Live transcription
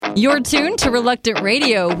You're tuned to Reluctant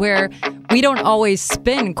Radio, where we don't always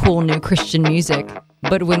spin cool new Christian music,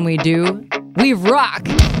 but when we do, we rock!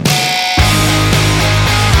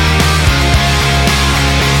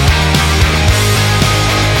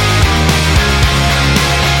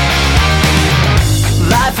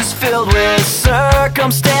 Life is filled with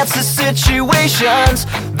circumstances, situations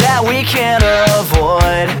that we can't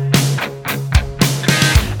avoid.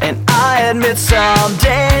 And I admit some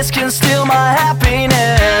days can steal my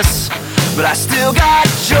happiness, but I still got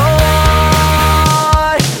joy.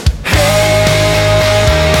 Hey,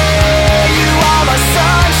 you are my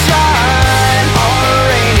sunshine on a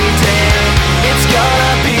rainy day. It's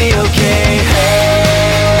gonna be okay. Hey,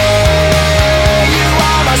 you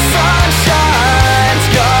are my sunshine. It's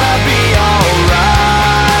gonna be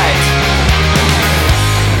alright.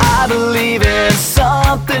 I believe in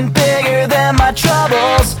something bigger than my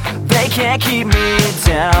troubles. They can't keep me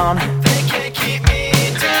down. They can't keep me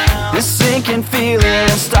down. This sinking feeling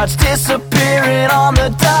starts disappearing on the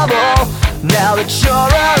double now that you're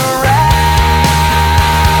around.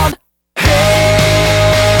 Hey,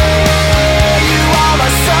 you are my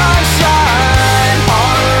sunshine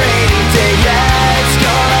on a rainy day. Yeah, it's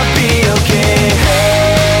gonna be okay. Hey,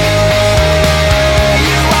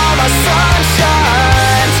 you are my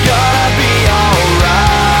sunshine. It's gonna be alright.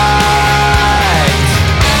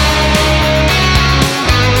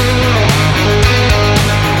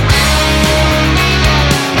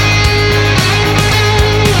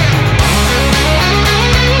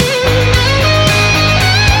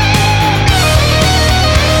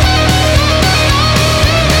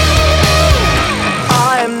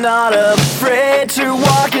 Not afraid to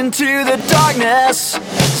walk into the darkness,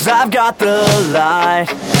 'cause I've got the light.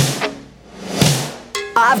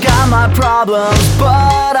 I've got my problems,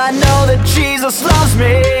 but I know that Jesus loves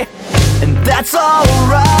me, and that's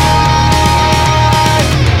alright.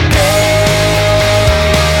 Hey,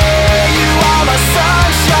 you are my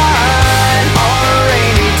sunshine on a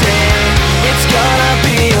rainy day. It's gonna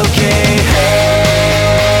be okay. Hey,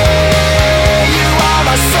 you are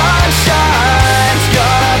my sunshine. It's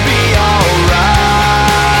gonna be alright.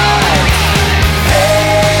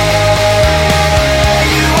 Hey,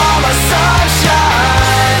 you are my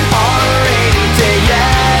sunshine on a rainy day.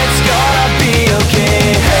 Yeah, it's gonna be okay.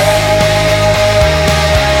 Hey,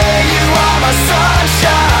 you are my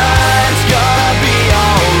sunshine. It's gonna be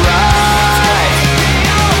alright.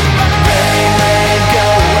 Rain, rain, go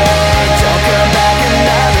away. Don't come back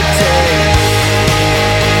another day.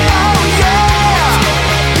 Oh yeah.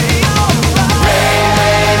 Rain,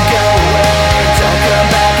 rain, go away. Don't come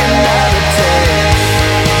back another day.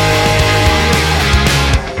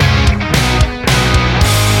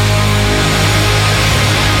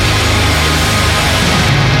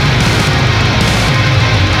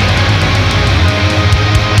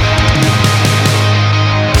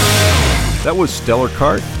 That was Stellar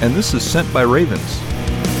Cart, and this is Sent by Ravens.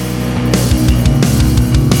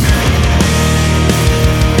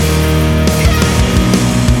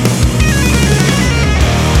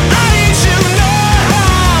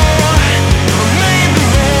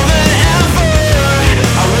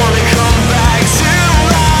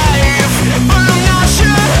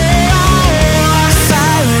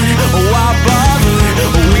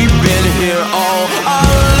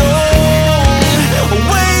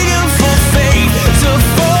 Waiting for fate to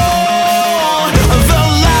fall.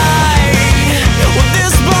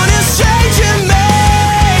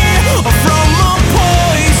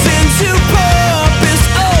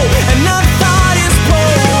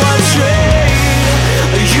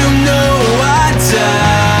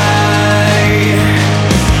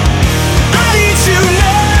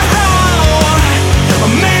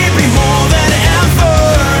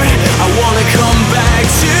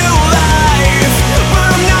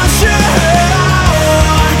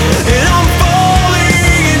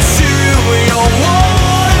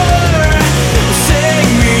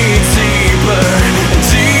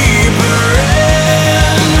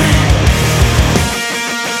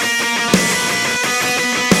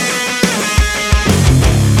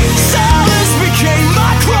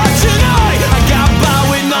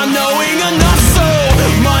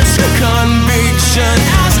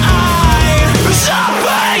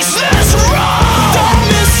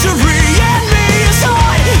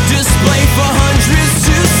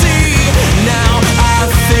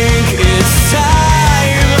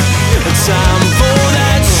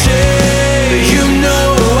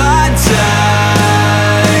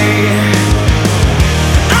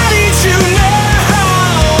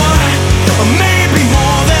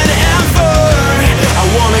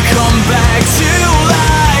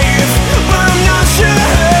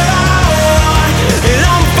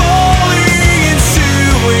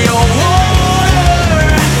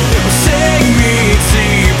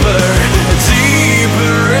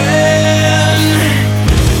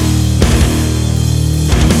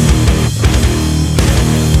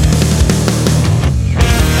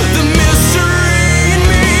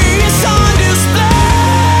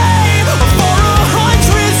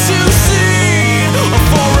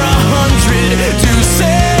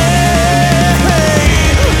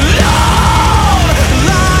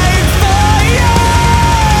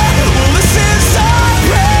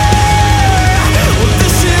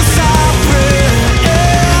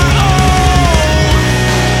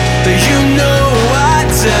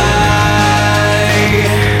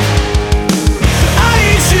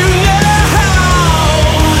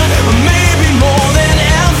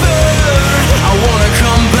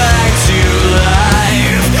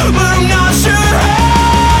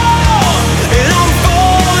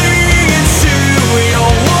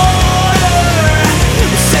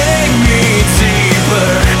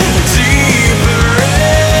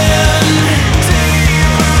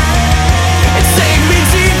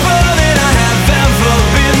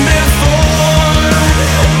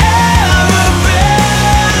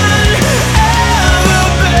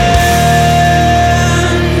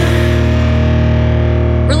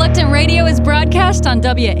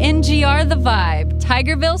 WNGR The Vibe,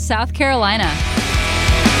 Tigerville, South Carolina.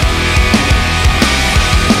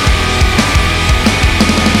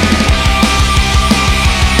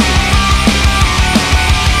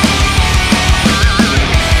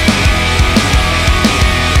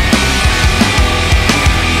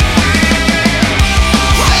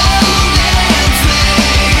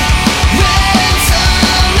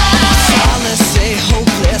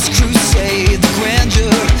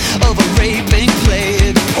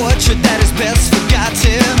 That is best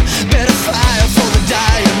forgotten. Better fire for the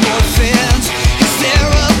diamorphins. Is there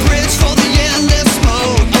a bridge for the endless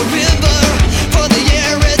smoke? A river for the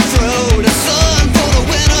arid throat. A sun for the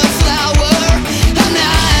winter flower. A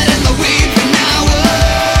night in the weeping hour.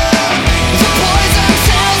 The poison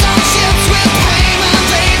sails on ships with pain my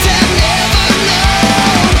veins have never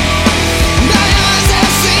known. My eyes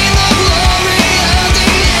have seen the glory of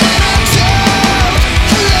the antidote.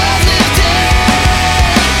 A love lifted.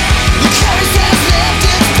 Curse has left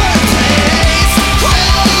its birthplace.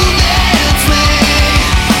 Romance me,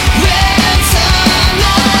 ransom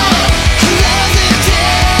love. Love the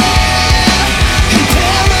dead. In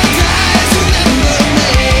paradise, remember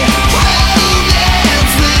me.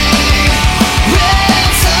 Romance me,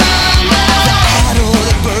 ransom love. The battle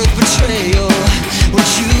that birthed betrayal. What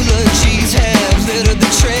eulogies have littered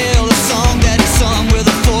the trail. A song that is sung where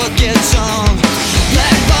the forget song.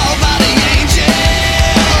 Blackballed by the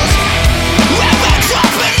angels. We're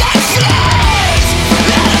dropping like flies.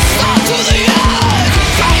 Let us fall to the earth.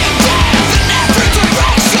 Crying death in every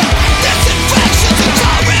direction. This infection's a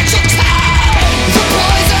torrential tide. The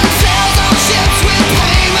poison sails on ships with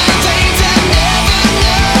pain my veins have never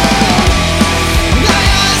known. My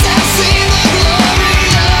eyes have seen the glory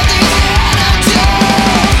of the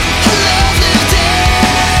antidote. A love lifted.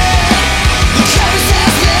 The curse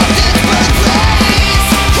has left its birthplace.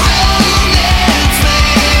 Romance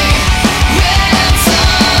me.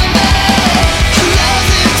 Ransom me, love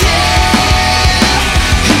lifted.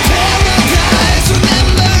 In paradise,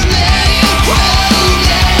 remember me.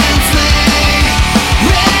 Romance me,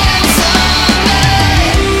 ransom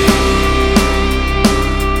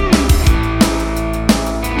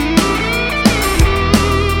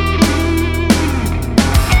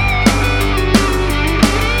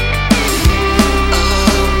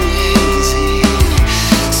Amazing,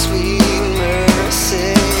 sweet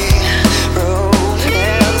mercy.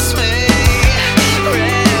 Romance me,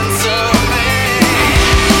 ransom me.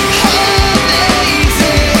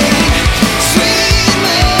 Amazing, sweet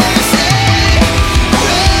mercy.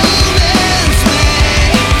 Romance me,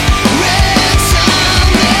 ransom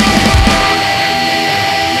me.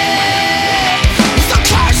 The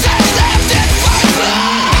curse has left its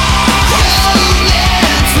birthplace. Romance me,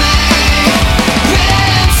 ransom me.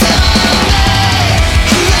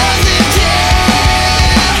 Love lifted.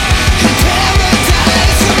 In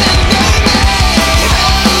paradise, remember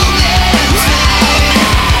me. Romance me,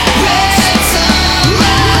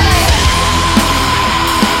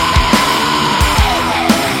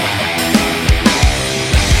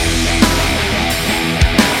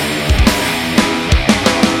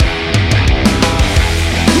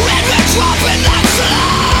 when we're dropping like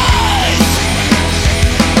flies.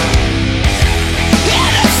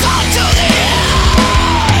 And it's all to the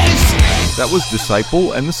eyes. That was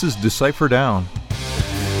Disciple, and this is Decipher Down.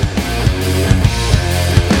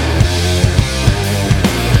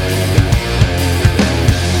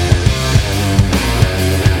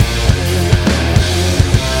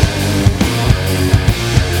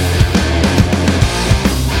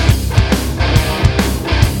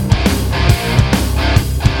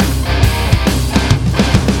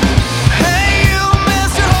 Hey, you,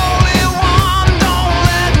 Mr. Holy One, don't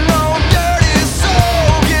let no dirty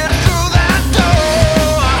soul get through that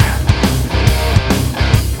door.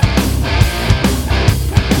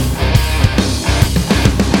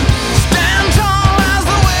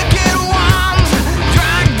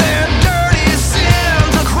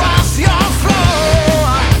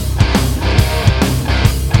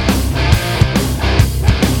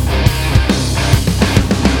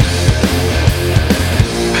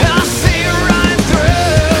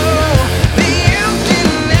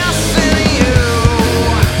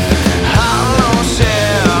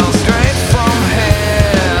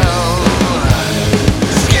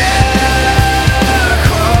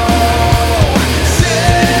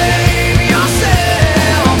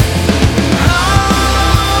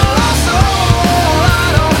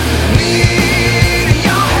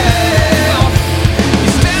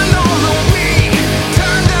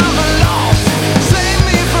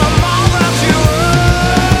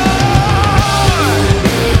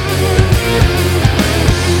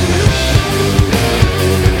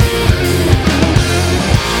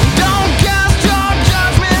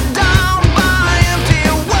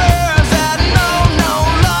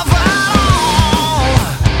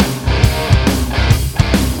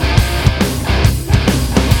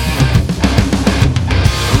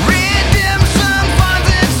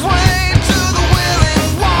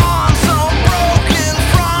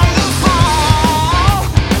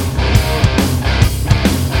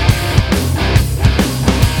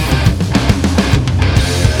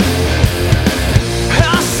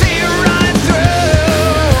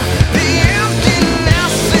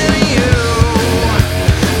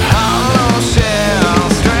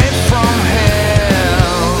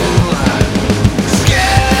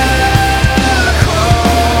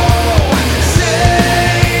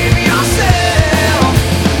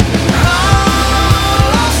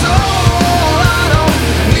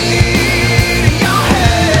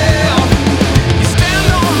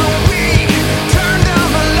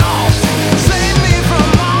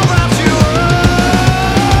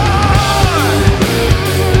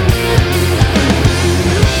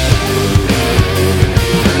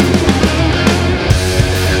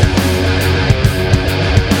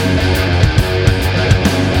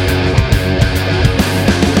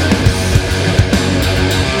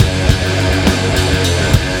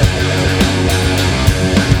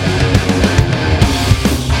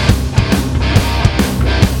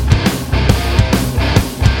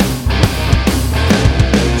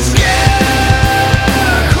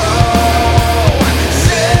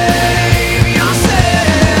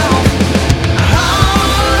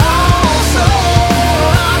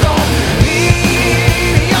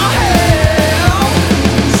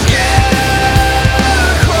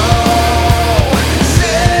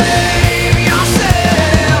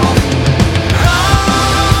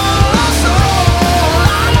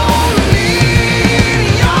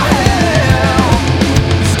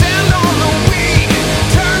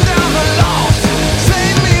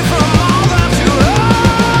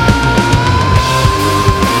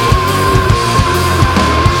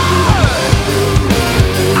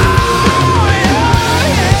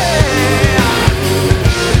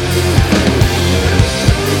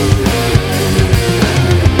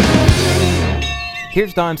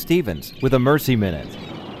 Here's Don Stevens with a Mercy Minute.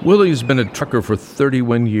 Willie's been a trucker for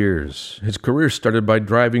 31 years. His career started by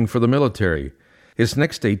driving for the military. His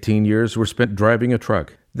next 18 years were spent driving a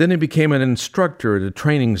truck. Then he became an instructor at a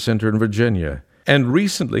training center in Virginia. And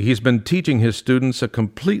recently he's been teaching his students a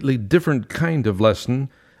completely different kind of lesson,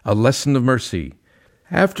 a lesson of mercy.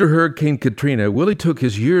 After Hurricane Katrina, Willie took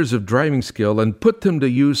his years of driving skill and put them to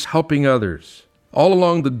use helping others. All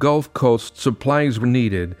along the Gulf Coast, supplies were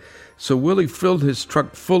needed, so Willie filled his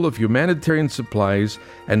truck full of humanitarian supplies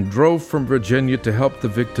and drove from Virginia to help the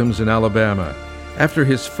victims in Alabama. After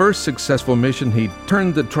his first successful mission, he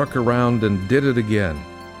turned the truck around and did it again.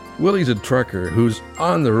 Willie's a trucker who's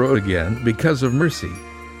on the road again because of mercy.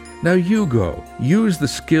 Now you go. Use the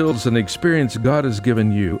skills and experience God has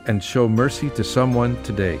given you and show mercy to someone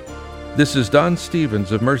today. This is Don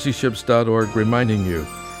Stevens of mercyships.org reminding you,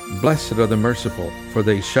 blessed are the merciful, for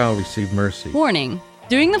they shall receive mercy. Warning.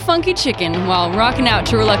 Doing the funky chicken while rocking out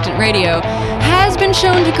to Reluctant Radio has been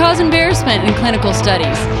shown to cause embarrassment in clinical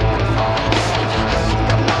studies.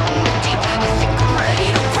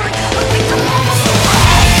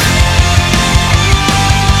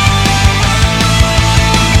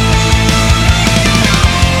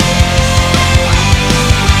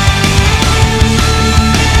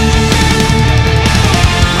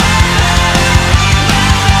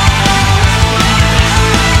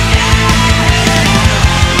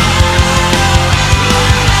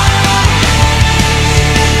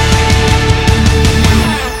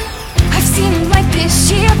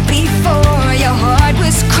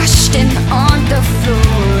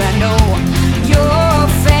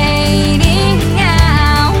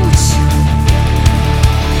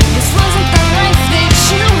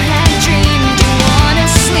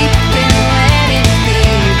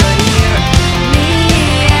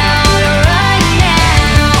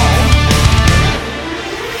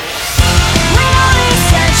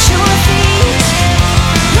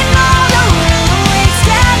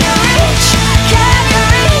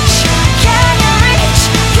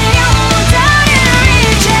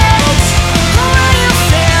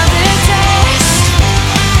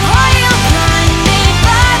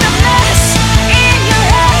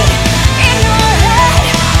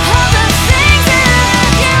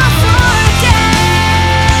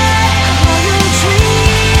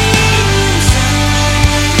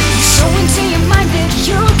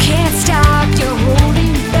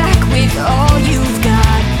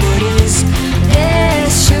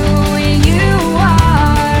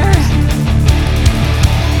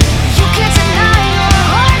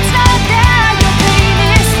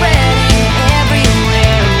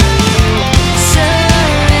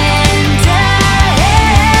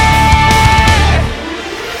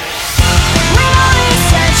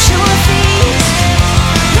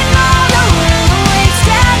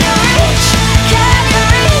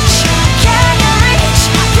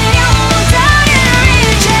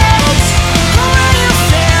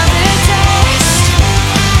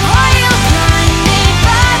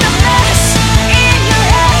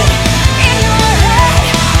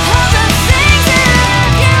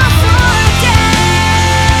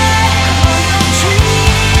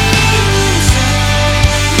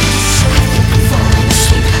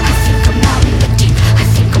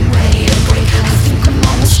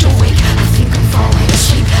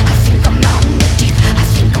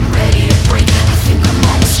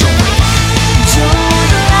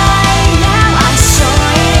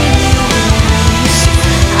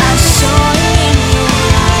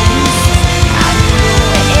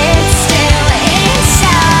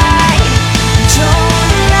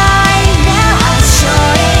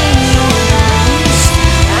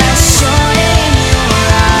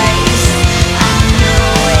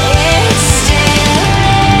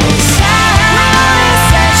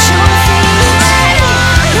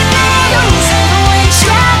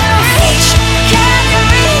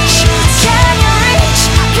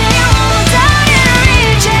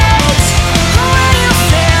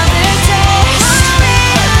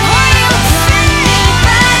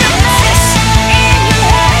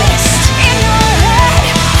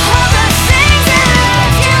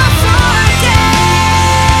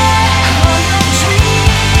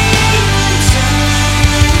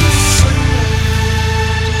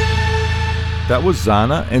 That was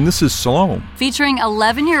Zana, and this is Salome. Featuring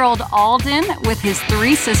 11-year-old Alden with his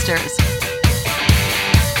 3 sisters.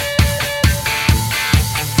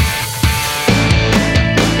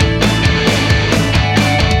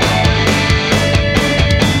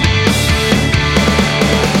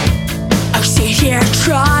 I sit here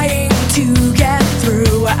trying to get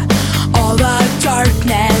through all the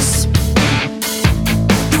darkness.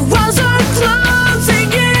 The walls are closing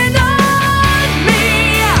in on me.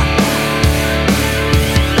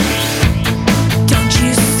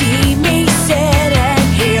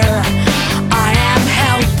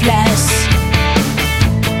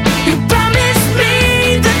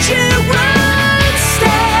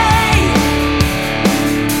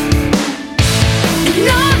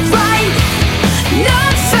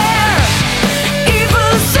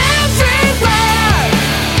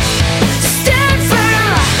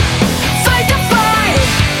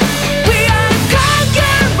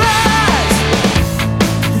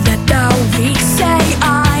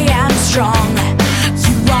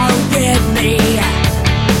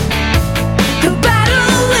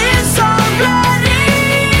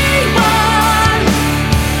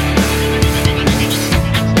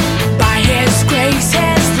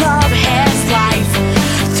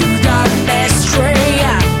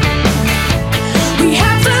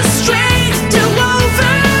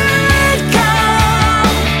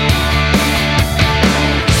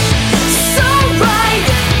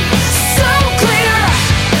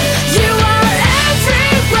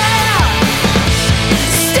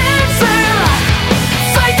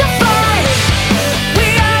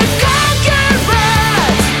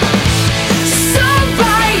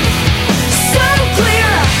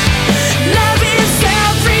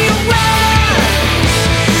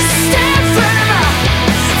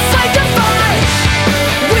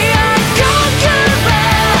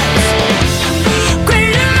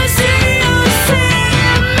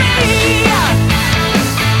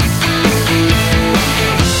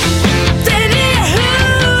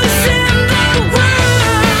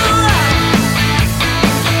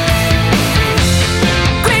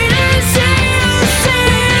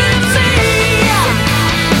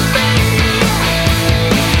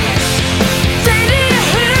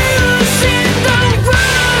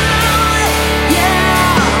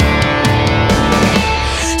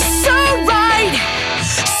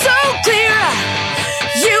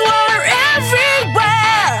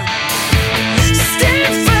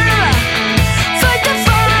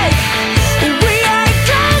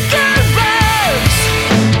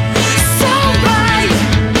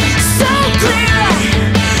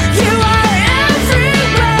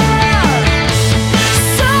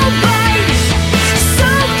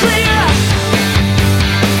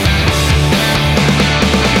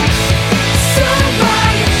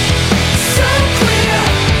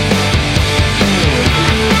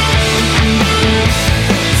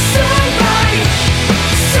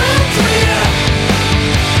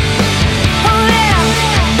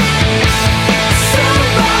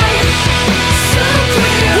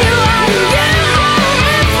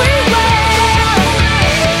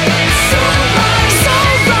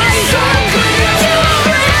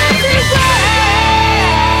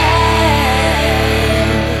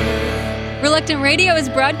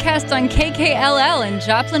 broadcast on KKLL in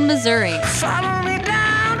Joplin, Missouri. Follow me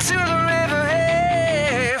down to the river,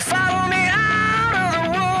 hey. Follow me out of the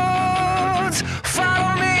woods.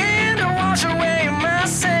 Follow me in to wash away my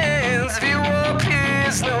sins. If you up here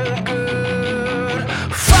is no good.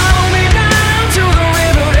 Follow me down to the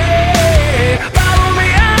river, hey. Follow me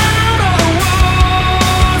out of the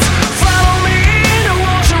woods. Follow me in to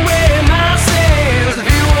wash away my sins. If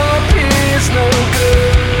you up here is no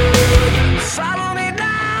good. Follow me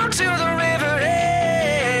down to the river,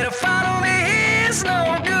 hey. To follow me is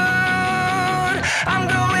no good. I'm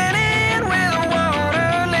going in where the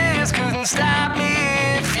water lives. Couldn't stop me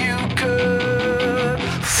if you could.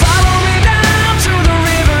 Follow me down to the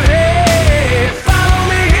river, hey. Follow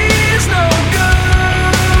me is no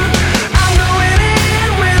good. I'm going in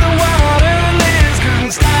where the water lives.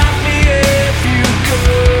 Couldn't stop me if you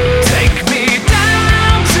could. Take me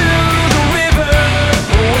down to the river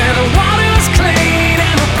where the water's clean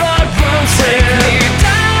and the blood runs red. Take me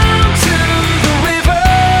down to the river,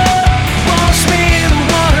 wash me in the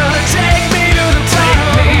water, take me to the top.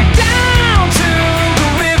 Take me down to the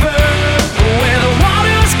river where the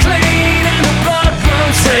water's clean and the blood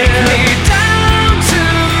runs red. Take me down to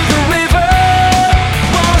the river,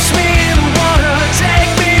 wash me in the water,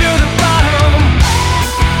 take me to the bottom.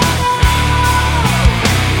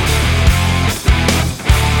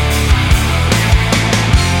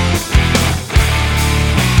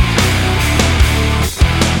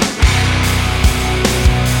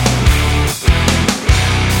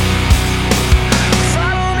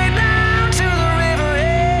 Follow me down to the river,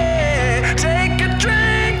 hey. Take a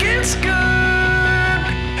drink, it's good.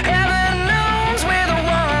 Heaven knows where the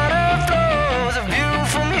water flows. A view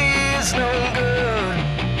from here is no good.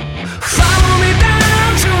 Follow me down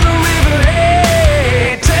to the river,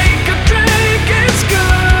 hey. Take a drink, it's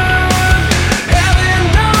good. Heaven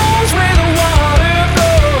knows where the water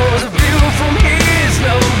flows. A view from here is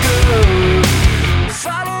no good.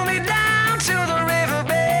 Follow me down to the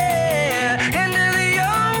riverbed, into the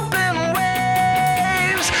open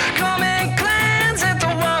waves. Come and cleanse at the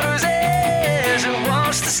water's edge and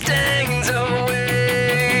wash the stains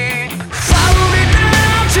away. Follow me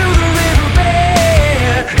down to the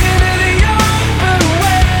riverbed, into the open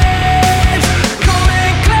waves. Come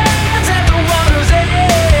and cleanse at the water's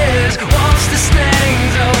edge, wash the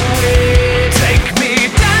stains away. Take me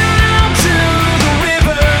down to the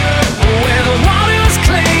river where the water's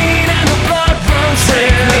clean and the blood runs red.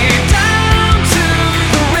 Take me down to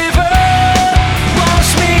the river, wash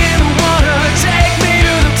me in the water, take me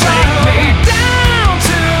to the top. Take me down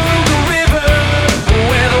to the river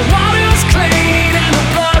where the water's clean and the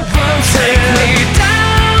blood runs red. Take me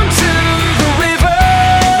down to the river,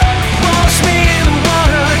 wash me in the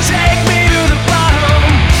water, take me to the bottom.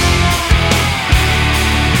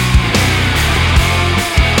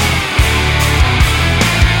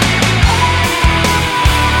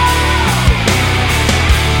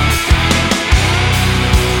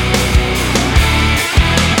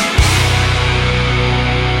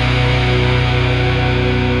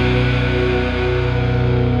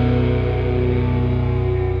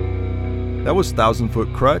 That was Thousand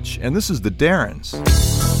Foot Crutch, and this is the Darrens. I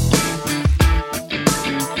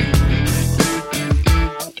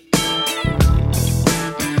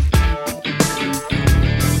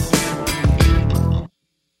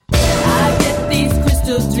get these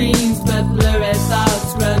crystal dreams, but blurry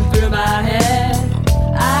thoughts run through my head.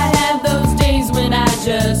 I have those days when I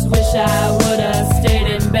just wish I would have stayed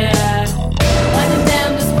in bed. Running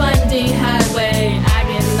down this windy highway, I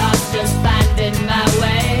get lost just finding my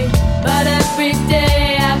way. But every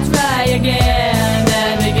day I try again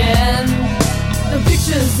and again. The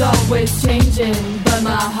picture's always changing, but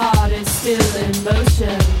my heart is still in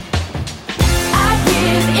motion. I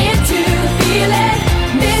give into the feeling,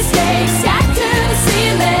 mistakes stack to the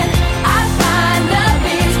ceiling. I find love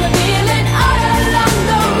is revealing all along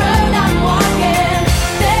the road I'm walking.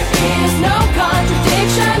 There is no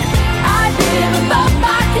contradiction. I live above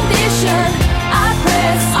my condition. I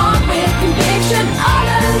press on with conviction. All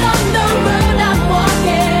along the road I'm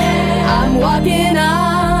walking on.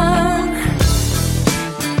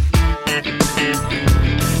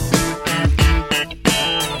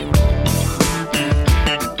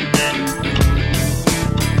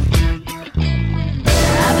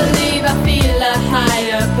 I believe I feel a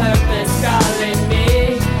higher purpose calling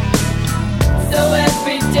me. So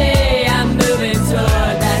every day I'm moving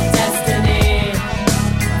toward that destiny.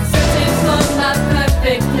 Searching for my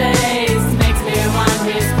perfect place makes me want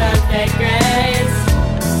His perfect grace.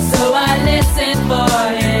 So I listen for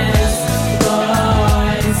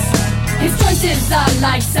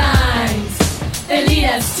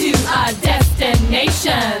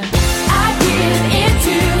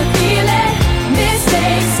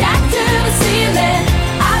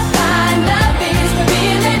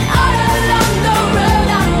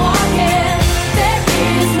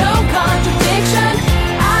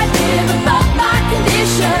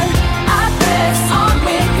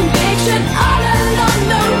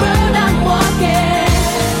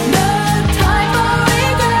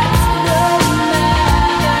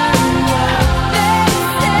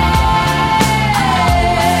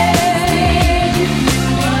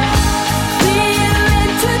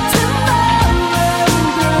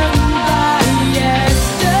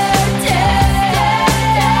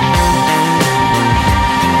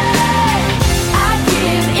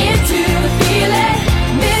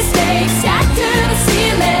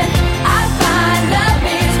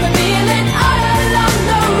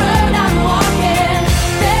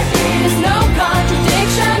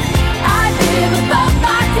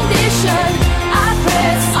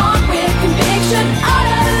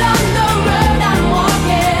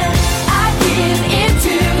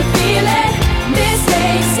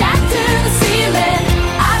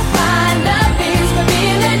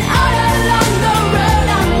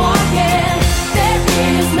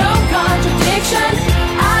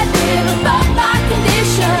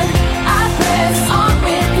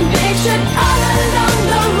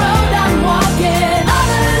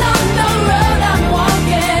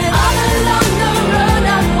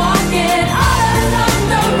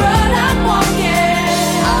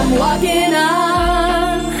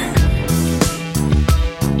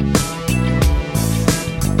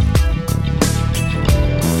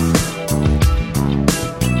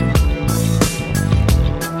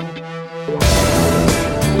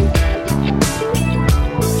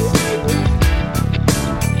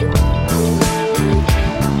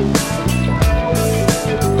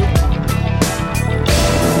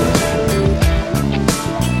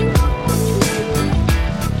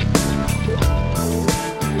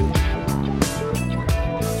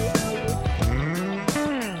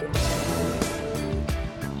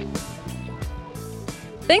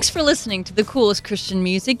Thanks for listening to the coolest Christian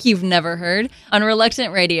music you've never heard on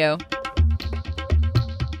Reluctant Radio.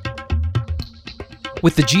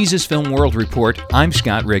 With the Jesus Film World Report, I'm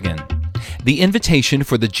Scott Riggin. The invitation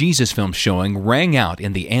for the Jesus Film showing rang out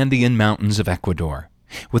in the Andean mountains of Ecuador.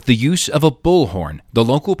 With the use of a bullhorn, the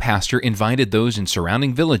local pastor invited those in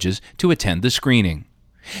surrounding villages to attend the screening.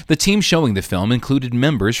 The team showing the film included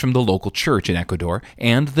members from the local church in Ecuador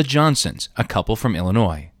and the Johnsons, a couple from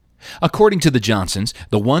Illinois. According to the Johnsons,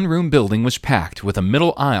 the one-room building was packed with a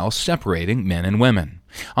middle aisle separating men and women.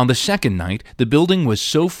 On the second night, the building was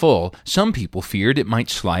so full, some people feared it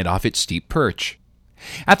might slide off its steep perch.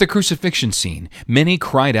 At the crucifixion scene, many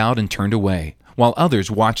cried out and turned away, while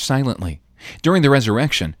others watched silently. During the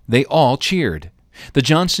resurrection, they all cheered. The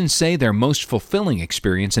Johnsons say their most fulfilling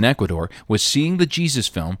experience in Ecuador was seeing the Jesus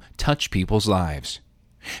Film touch people's lives.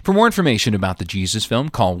 For more information about the Jesus Film,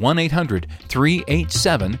 call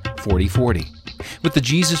 1-800-387-4040. With the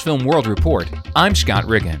Jesus Film World Report, I'm Scott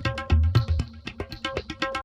Riggin.